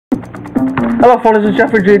Hello folks, this is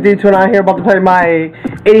Jeffrey GD2 and I'm here about to play my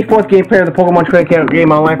 84th gameplay of the Pokemon Trading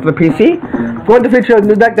Game Online for the PC. Going to feature a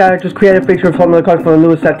new deck that I just created, featuring some of the cards for the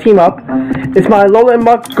newest set team up. It's my Alolan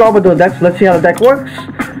Muk Garbodor deck, so let's see how the deck works.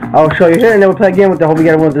 I'll show you here and then we'll play a game with the hope we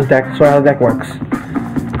get with this deck, so how the deck works.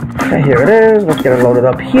 Okay, here it is. Let's get it loaded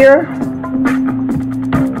up here.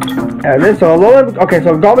 And this, so Alolan, okay,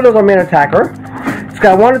 so Garbodor's our main attacker. It's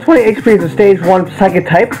got 120 HP as a stage 1 psychic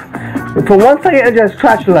type. For 1 second, it has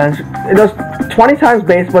Trash Lens. It does 20 times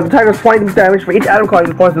base, but the attack does 20 damage for each item card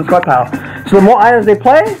it points to the discard pile. So the more items they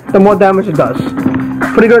play, the more damage it does.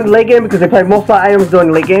 Pretty good in the late game because they play most of the items during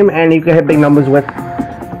the late game, and you can hit big numbers with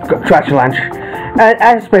Trash Lens. And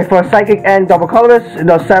Acid Spray for a Psychic and double colorless, it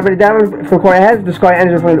does 70 damage for core heads, discard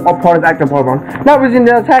energy from the opponent's active Pokemon. Not using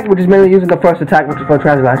the attack, which is mainly using the first attack, which is for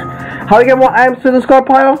Trash Lens. How to get more items to the discard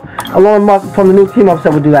pile? Alolan Muk from the new team up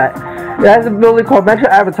set will do that. It has an ability called Venture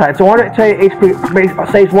Appetite, so 120 HP base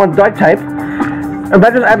stage 1 dark type.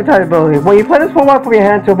 Adventurous Appetite ability. When you play this Pokemon from your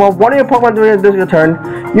hand to evolve one of your Pokemon during your turn,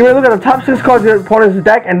 you may look at the top 6 cards of your opponent's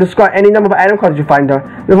deck and discard any number of item cards you find there.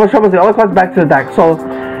 Before shuffling the other cards back to the deck. So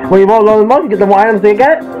when you roll Alolan Muk, you get the more items they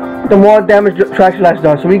get, the more damage Trash Lens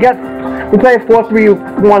does. So we play a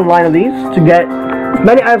 4-3-1 line of these to get as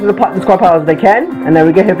many items in the discard pile as they can, and then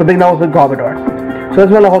we get hit for big numbers with Garbodor. So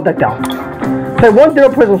let's run the whole deck down. Play 1 Zero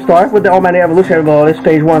Prism Star with the Automatic Evolutionary ability,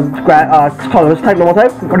 stage 1 colorless type, normal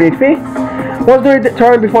type, 40 HP. Once during the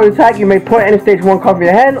turn before you attack, you may put any stage 1 card from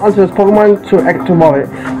your hand onto this Pokemon to evolve it.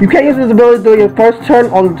 You can't use this ability during your first turn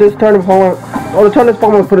or this turn of Pokemon, or the turn this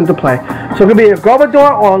Pokemon is put into play. So it could be a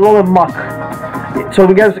Garbodor or a Alolan Muk. So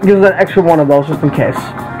it gives us an extra one of those just in case.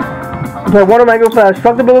 Play 1 of my regular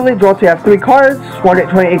Struct ability, draw till you have 3 cards,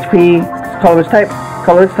 120 HP, colorless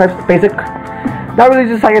type, basic. Not really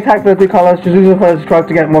just like attack for the 3 colors, just using it for the Struct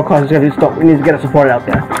to get more cards because we need to get it supported out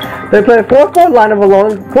there. They play a 4-4 line of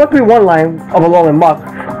Alolan, 4-3-1 line of Alolan Muk.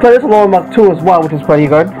 Play this Alolan Muk 2 as well, which is pretty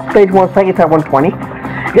good. Stage 1 psychic type 120.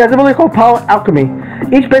 It has an ability called Power Alchemy.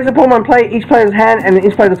 Each basic Pokemon play, each player's hand, and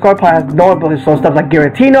each player's discard pile has no abilities. So stuff like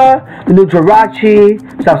Giratina, the new Jirachi,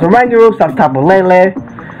 stops Oranguru, stops Tapu Lele.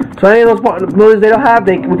 So any of those abilities they don't have,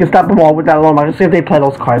 we can stop them all with that Alolan Muk. Just see if they play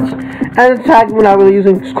those cards. And attack, we're not really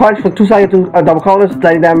using cards for 2 seconds to double colorless,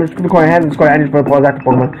 90 damage for the corner hand, and discard energy for the opponent's active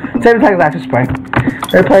Pokemon. Same attack as Acid Spray.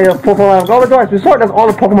 They play a 4-4 line of Garbodor. As we sort, that's all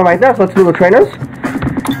the Pokemon right there, so let's do the trainers.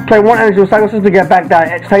 Play 1 energy recycle system to get back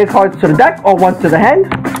that psychic cards to the deck, or 1 to the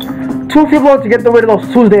hand. 2 field blows to get rid of those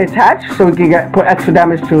 2s they attach, so we can put extra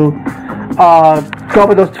damage to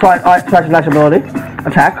Garbodor's Trash Lens ability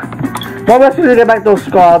attack. 1 rest to get back those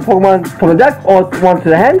Pokemon from the deck, or 1 to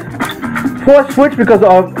the hand. 4 switch because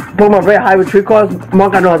of Pokemon very high retreat cards.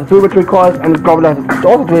 Muk I know has 3 retreat cards, and Garbodor has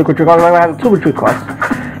also 3 retreat cards, and I have 2 retreat cards.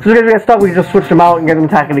 So if we get stuck, we can just switch them out and get them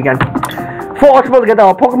attacking again. 4 Ultra Balls to get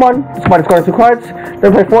our Pokemon, despite scoring 2 cards.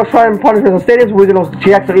 Then play 4 Shrine Punishments and Stadiums, we're going to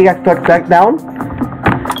GX or EX to deck down.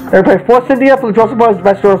 Then play 4 Cynthia for the draw support, the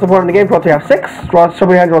best draw support in the game, draw to have 6. Draw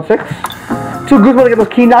somebody hand, draw 6. 2 Guzma to get those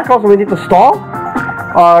key knockouts when we need to stall.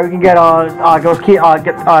 We can get those key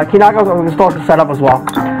knockouts, and we can stall to set up as well.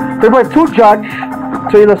 Then play 2 Judge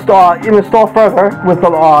to either stall further with the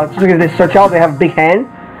just because they search out, they have a big hand.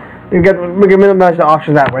 We can minimize the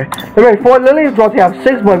options that way. Then play 4 Lily, draw to have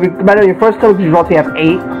 6, but if you better your first turn, you draw to have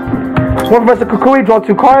 8. 1 Professor Kukui, draw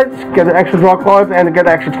 2 cards, get an extra draw cards, and get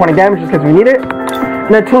an extra 20 damage just because we need it.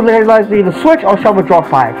 And then 2 Laserlights to either switch or shuffle, draw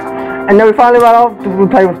 5. And then we finally run out, we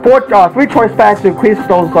play with 3 choice packs to increase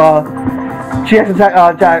those GX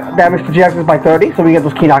damage to GXs by 30, so we get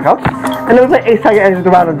those key knockouts. And then we play 8 psychic energy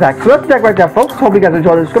around the deck. So that's the deck right there, folks. Hope you guys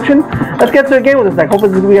enjoyed the description. Let's get to the game with this deck.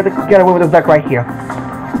 Hopefully we get away with this deck right here.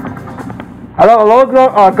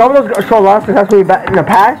 Garbodor's shown a lot of successfully in the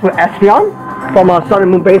past with Espeon from Sun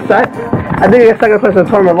and Moon base set. I think he got second place in the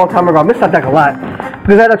tournament a long time ago. I missed that deck a lot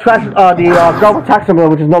because I had to trash the Garbodor Tax Symbol,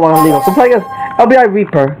 which is no longer legal. So playing against LBI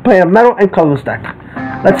Reaper, playing a metal and colorless deck.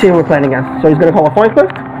 Let's see who we're playing against. So he's gonna call a coin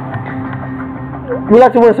flip. We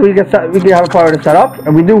like to win, so we can have a priority to set up,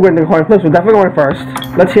 and we do win the coin flip. So we're definitely going first.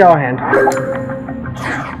 Let's see our hand.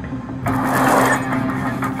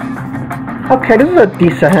 Okay, this is a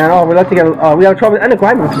decent hand. Oh, we like to get we have trouble and a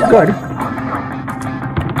grind, which is good.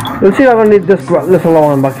 Let's see if I'm gonna need this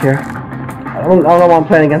Alolan Muk here. I don't know what I'm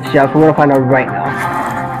playing against yet, so we're gonna find out right now.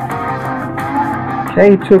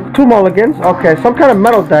 Okay, he took 2 mulligans. Okay, some kind of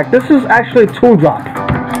metal deck. This is actually 2-drop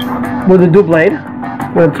with the Doublade,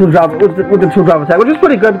 with the 2-drop attack, which is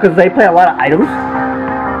pretty good because they play a lot of items.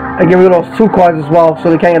 I give you those 2 cards as well, so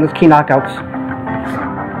they can't get those key knockouts.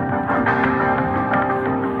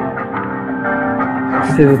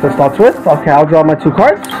 This is the start with. Okay, I'll draw my 2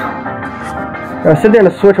 cards. Cynthia and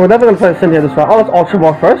a switch. We're definitely going to play Cynthia this round. Oh, let's Ultra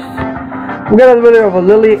Ball first. We got a ability of a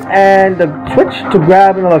Lily and the Twitch to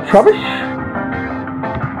grab another Trubbish.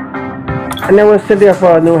 And then we'll sit there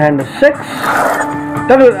for a new hand of 6.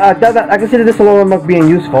 I consider this Alolan Muk being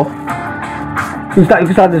useful. You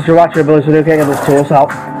can start this Jirachi ability so they can't get those tools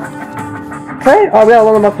out. Okay, we got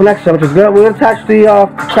Alolan Muk for next turn, which is good. We'll attach the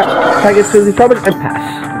target to the Trubbish and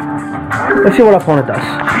pass. Let's see what our opponent does.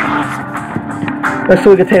 Let's see,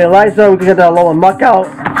 we can take Eliza, we can get that Alolan Muk out,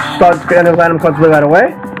 start getting those item cards right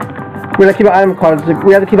away. We're gonna keep our item cards,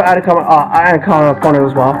 we have to keep our item card opponent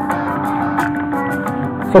as well.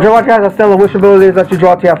 So Jirachi has a Stellar Wish ability that you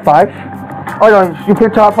draw to your 5. Oh no, you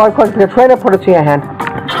pick top 5 cards, pick a trainer, put it to your hand.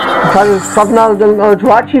 Something out of the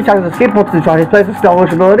Jirachi, tries to escape to the Jirachi, plays a Stellar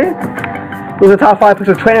Wish ability. With the top 5, picks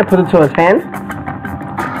a trainer, put it to his hand.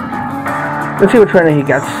 Let's see what trainer he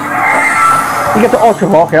gets. He gets the Ultra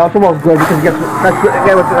Ball. Okay, Ultra Ball is good because he gets an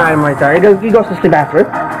item right there. He goes to sleep after it.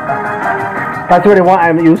 That's what they want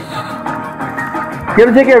item use. You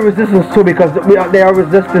have to take care of resistance too because they are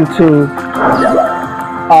resistant to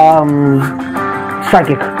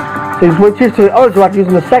Psychic. So you switch to the other Jirachi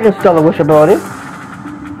using the second Stellar Wish ability.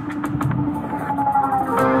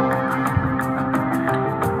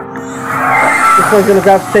 This one's gonna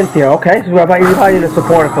grab Cynthia. Okay, so you probably need to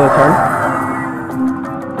support it for the turn.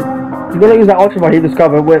 You're gonna use that Ultra Ball he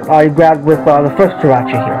discovered with you grabbed with the first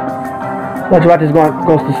Jirachi here. That Jirachi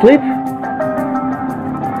goes to sleep.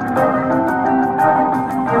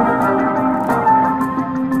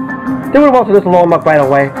 Then we'll also just Alolan Muk right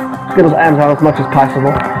away. Just get those items out as much as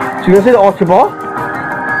possible. So you're gonna see the Ultra Ball.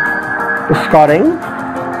 Discarding.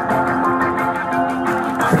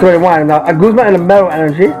 That's what I wanted. Now a Guzma and a Metal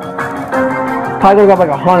Energy. Probably gonna grab like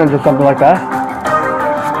a Honedge or something like that.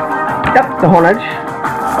 Yep, the Honedge.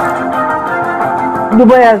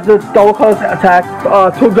 Double has the double colors attack,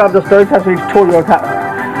 2 grab the third time for each tool you attack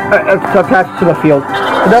to attach to the field.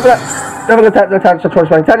 So never attach the choice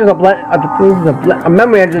band. Attaches a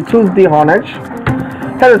memory engine to the Honedge.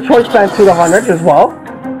 Attach a choice band to the Honedge as well.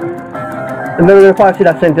 And then we're gonna probably see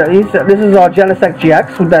that same thing. This is our Genesect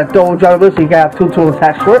GX with that double driver, so you can have 2 tools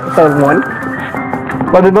attached to it instead of 1.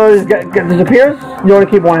 When the ability disappears, you only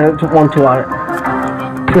keep one tool on it.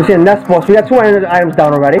 So we see a Nest Ball. So we got 2 items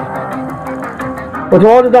down already. But to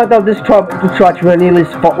all the done this Jirachi, we need at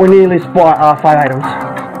least 5 items.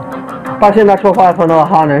 Probably not sure for another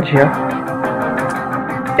Honedge here.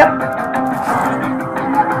 Yep.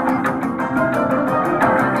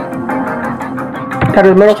 Cut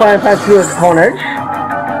the middle fire pass through the Honedge.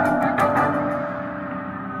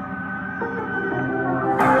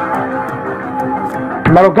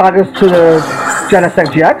 Metal Goggles to the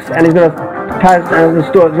Genesect GX, and he's gonna pass and the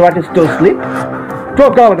Jirachi still asleep. Draw a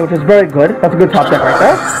Garbodor, which is very good. That's a good top deck right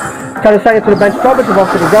there. Try to second to the bench top, which is off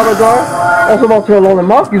to the Garbodor. Also off to a Alolan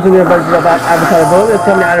Muk, using the ability of that advertisability. Let's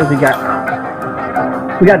see how many items we get.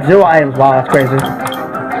 We got 0 items. Wow, that's crazy.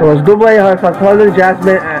 So it's Double A, Hurricane,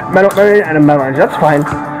 Jasmine, Metal Energy, and a Metal Energy. That's fine.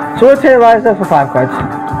 So we'll tantalize that for 5 cards.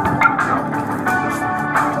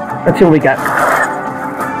 Let's see what we get.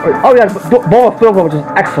 Oh, we got Ball of Field Goal, which is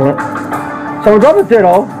excellent. So we'll drop the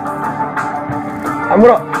Ditto. I'm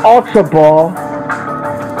gonna Ultra Ball.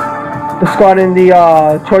 Discarding the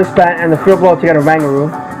Choice Band and the Field Blow to get a Rangaroo.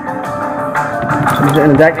 He's in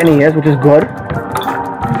the deck, and he is, which is good.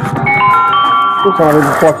 Oops, I'm going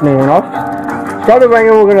to force anyone off. Start the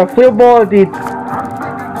Rangaroo, we're going to Field Ball the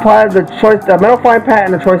Metal Flying Pad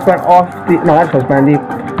and the Choice Band off the, no, not Choice Band, the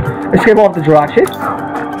Escape off the Jirachi.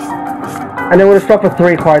 And then we're going to start for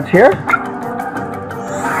 3 cards here.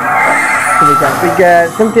 So we get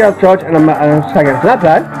Cynthia, Judge, and a second. It's not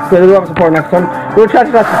bad. So we'll have support next turn. We'll try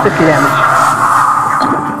to for 60 damage.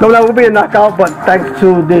 No, that will be a knockout, but thanks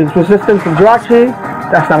to the resistance from Jirachi,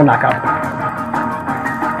 that's not a knockout.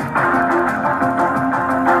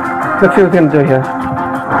 Let's see what we're gonna do here.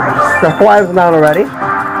 The 4 items down already.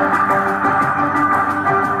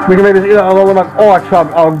 We can make this either a Alolan Muk or a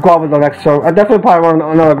Trub or Garbodor next, so I definitely probably want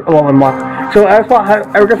another Alolan Muk. So I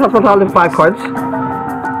just have to 5 cards.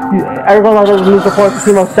 Everyone has a support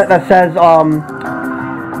team set that says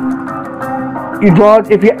you draw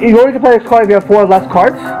you only can play this card if you have 4 or less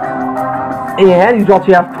cards in your hand. You draw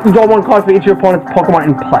 1 card for each of your opponent's Pokemon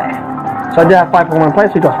in play. So I did have 5 Pokemon in play,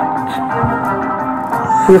 so you draw 5 cards.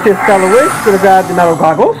 So we see Stellar Wish, gonna grab the Metal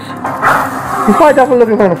Goggles. He's probably definitely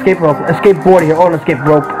looking for an escape board here, or an escape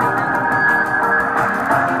rope.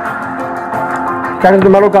 Catches the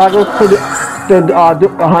Metal Goggles to the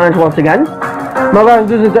Honedge once again. Metal Goggles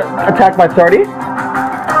loses attack by 30.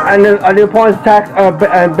 And the opponent's attacks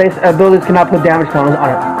and base abilities cannot put damage counters on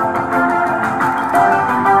it.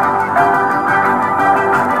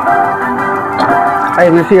 Hey,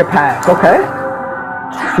 we see a pass, okay.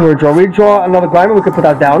 So redraw another Grimer, we can put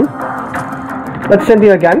that down. Let's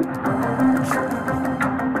Cynthia again.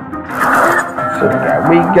 So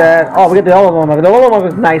we get the Olomog. The Olomog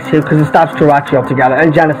is nice here because it stops Jirachi altogether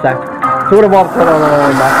and Genesect. So we're gonna evolve to the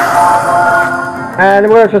Olomog. And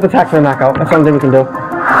we're gonna just attack for a knockout. That's the only thing we can do.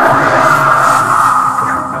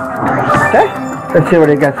 Okay. Let's see what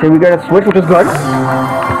it gets here. We get a switch, which is good.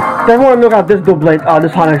 Then we want to look at this Doublade,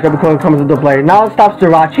 this Honix because it comes with Doublade. Now it stops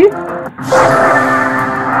Jirachi.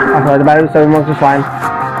 Okay, the battery 7 months is fine.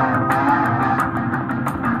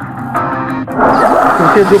 So we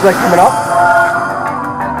see the Doublade coming up.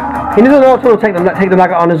 He needs to know to take the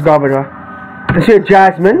knockout on this Garbodor. Let's see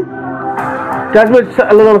Jasmine. Jasmine's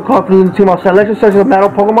a little caught from the team outside. Let's just search the metal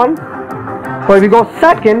Pokemon. But if you go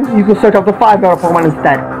second, you can search up to 5 metal Pokemon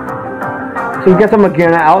instead. So you get some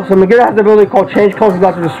Magearna out. So Magearna has the ability called Change Clothes. You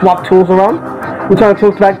got to just swap tools around. Return the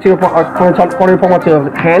tools back to your Pokemon to your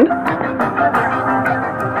hand.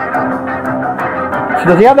 So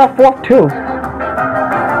does he have that fourth too?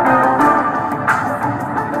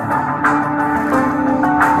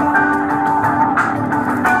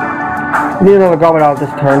 Need another Garbodor out this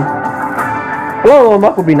turn. A little him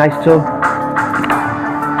up would be nice too.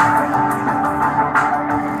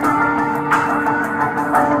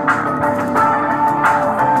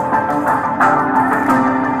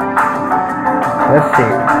 Let's see.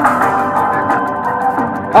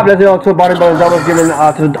 Up, let's go to Bodybuilding Doubles given to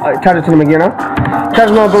the charger to the Magearna.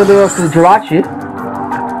 Charger no ability to the Jirachi.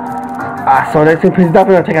 So they think he's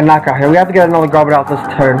definitely gonna take a knockout here. We have to get another Garbodor out this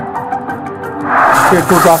turn. Here,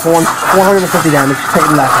 cool drop for 150 damage,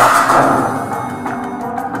 taking that out.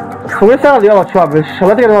 So we're set out the other Trubbish. So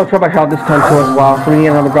let's get another Trubbish out this turn too as well, so we can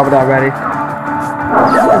get another Garbodor ready.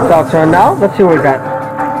 It's our turn now. Let's see what we got.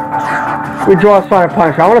 We draw a Shrine and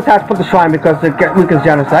Punisher. I'm gonna attach put the Shrine because it weakens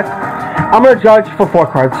Genesect. I'm gonna judge for 4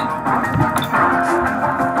 cards.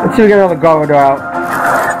 Let's see if we get another Garbodor out.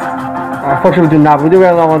 Unfortunately we do not, but we do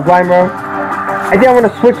get another one Grimer. I think I'm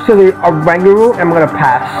gonna switch to the Oranguru and I'm gonna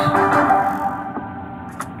pass.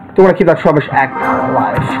 Do want to keep that Trubbish act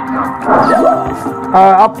alive.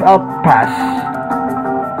 I'll pass.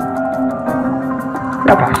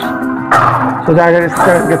 I'll pass. So that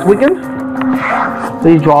gets weakened. So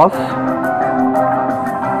he draws.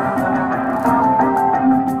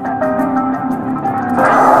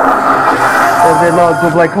 There's another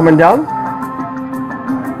Doublade coming down.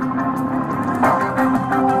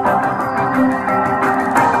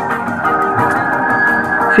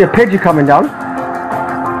 See a Pidgey coming down.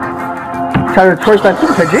 Try to choice that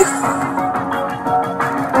Super Pidgey.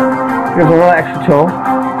 Gives a little extra tool.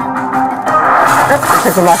 Yep,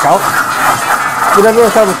 takes a knockout. We then really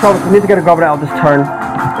start with trouble, so we need to get a Garbodor out this turn.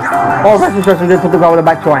 Or rest assured, we did put the Garbodor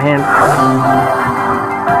back to our hand.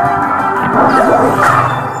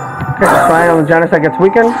 Okay, that's fine. On the Genesect gets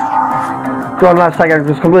weakened. Draw another second,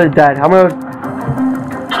 just completely dead. I'm gonna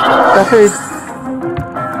definitely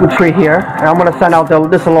retreat here, and I'm gonna send out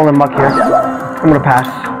this Alolan Muck here. I'm gonna pass.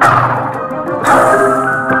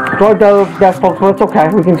 Draw the best Pokemon, it's okay.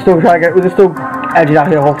 We can still edge it out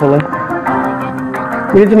here, hopefully.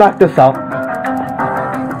 We need to knock this out.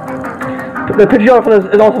 The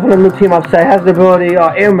Pidgeotto is also from the new team upset. It has the ability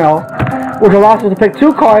Airmail, which allows us to pick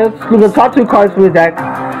 2 cards, the top 2 cards from the deck.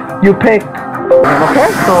 You pick,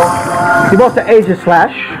 okay, so you both the Aegis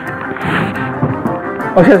Slash.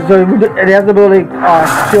 Okay, so it has the ability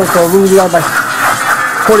shield, so we will be down by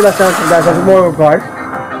 40 less damage from that, so it's more regard.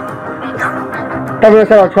 Then we're gonna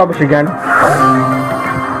set our Trubbish again.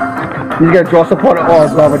 He's gonna draw support or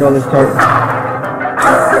Garbodor this turn.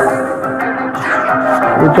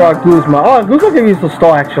 We'll draw Guzma. Oh, Guzma can use the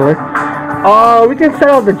Star actually. We can set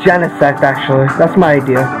out the Genesect actually. That's my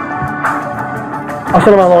idea. I'll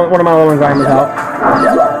send one of my Alolan Grimers out.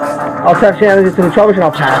 I'll attach the energy to the Trubbish and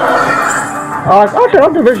I'll pass. Actually,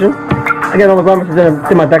 I'll Division. Again, all the Grimers to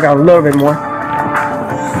thin my deck out a little bit more.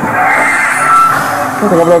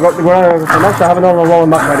 Next, I have another Alolan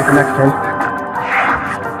Muck ready for next turn.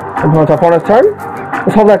 And on to opponent's turn.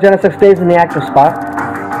 Let's hope that Genesect stays in the active spot.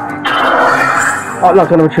 Oh, no, it's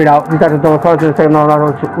gonna retreat out. He's got to double card to take another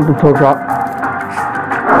with the toe drop.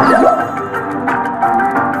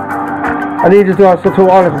 I need to do our two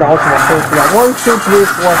orders with the ultimate. So we got 1, 2, 3,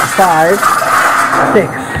 4, 5, 6.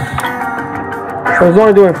 So he's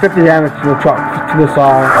only doing 50 damage to the truck. To this,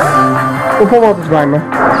 we'll pull out this Grimer.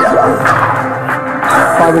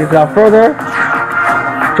 5 weeks out further.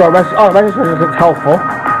 Draw Rest. Oh, Rest is helpful.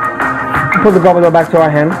 Put the Garbodor back to our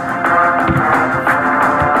hand.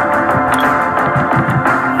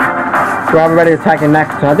 So we're ready to attack him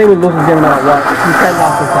next turn. I think we lose this game no matter what. We can't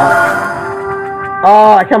knock this out.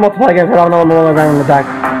 I can't multiply again because I don't know another guy on the deck.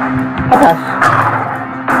 I'll pass.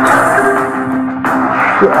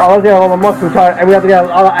 Let's get all the mucks. We have to get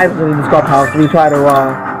all the items in the Scarf House. We try to,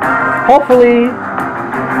 hopefully,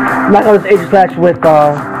 knock out this Aegis Slash with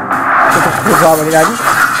Robert again.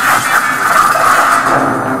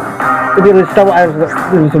 We'll be able to several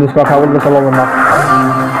items in the Scarf House. We'll look along enough.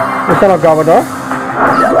 We'll send out Garbodor.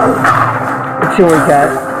 Let's see what we get.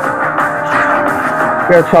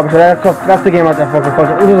 We have trouble. So that's the game right there, folks.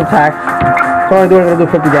 This is attack. So I'm going to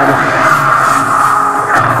do 50 damage.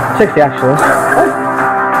 60 actually.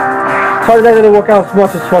 Sorry that didn't work out as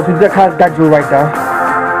much as well. We kind of got Drew right there.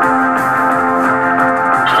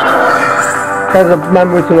 There's a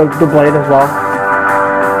memory to the blade as well.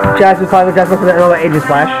 Jazz is probably Jazz with another Aegis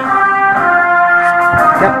Slash.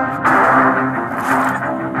 Yep.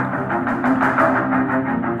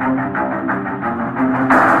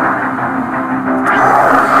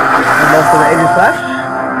 And most of the Aegis Slash.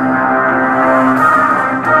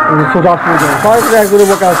 And this was awesome again. Sorry for that didn't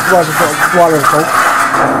work out as well as water and soap.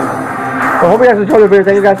 So I hope you guys enjoyed the video.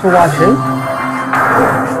 Thank you guys for watching.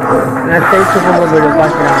 And I stay tuned for more videos. Bye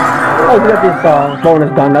for now. Oh, we got this bonus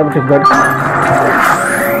done, which is good.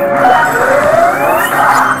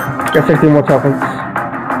 Got 16 more tokens.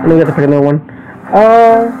 And then we have to pick another one.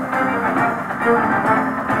 I'll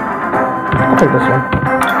pick this one.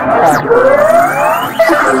 Alright.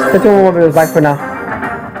 Stay tuned for more videos. Bye for now.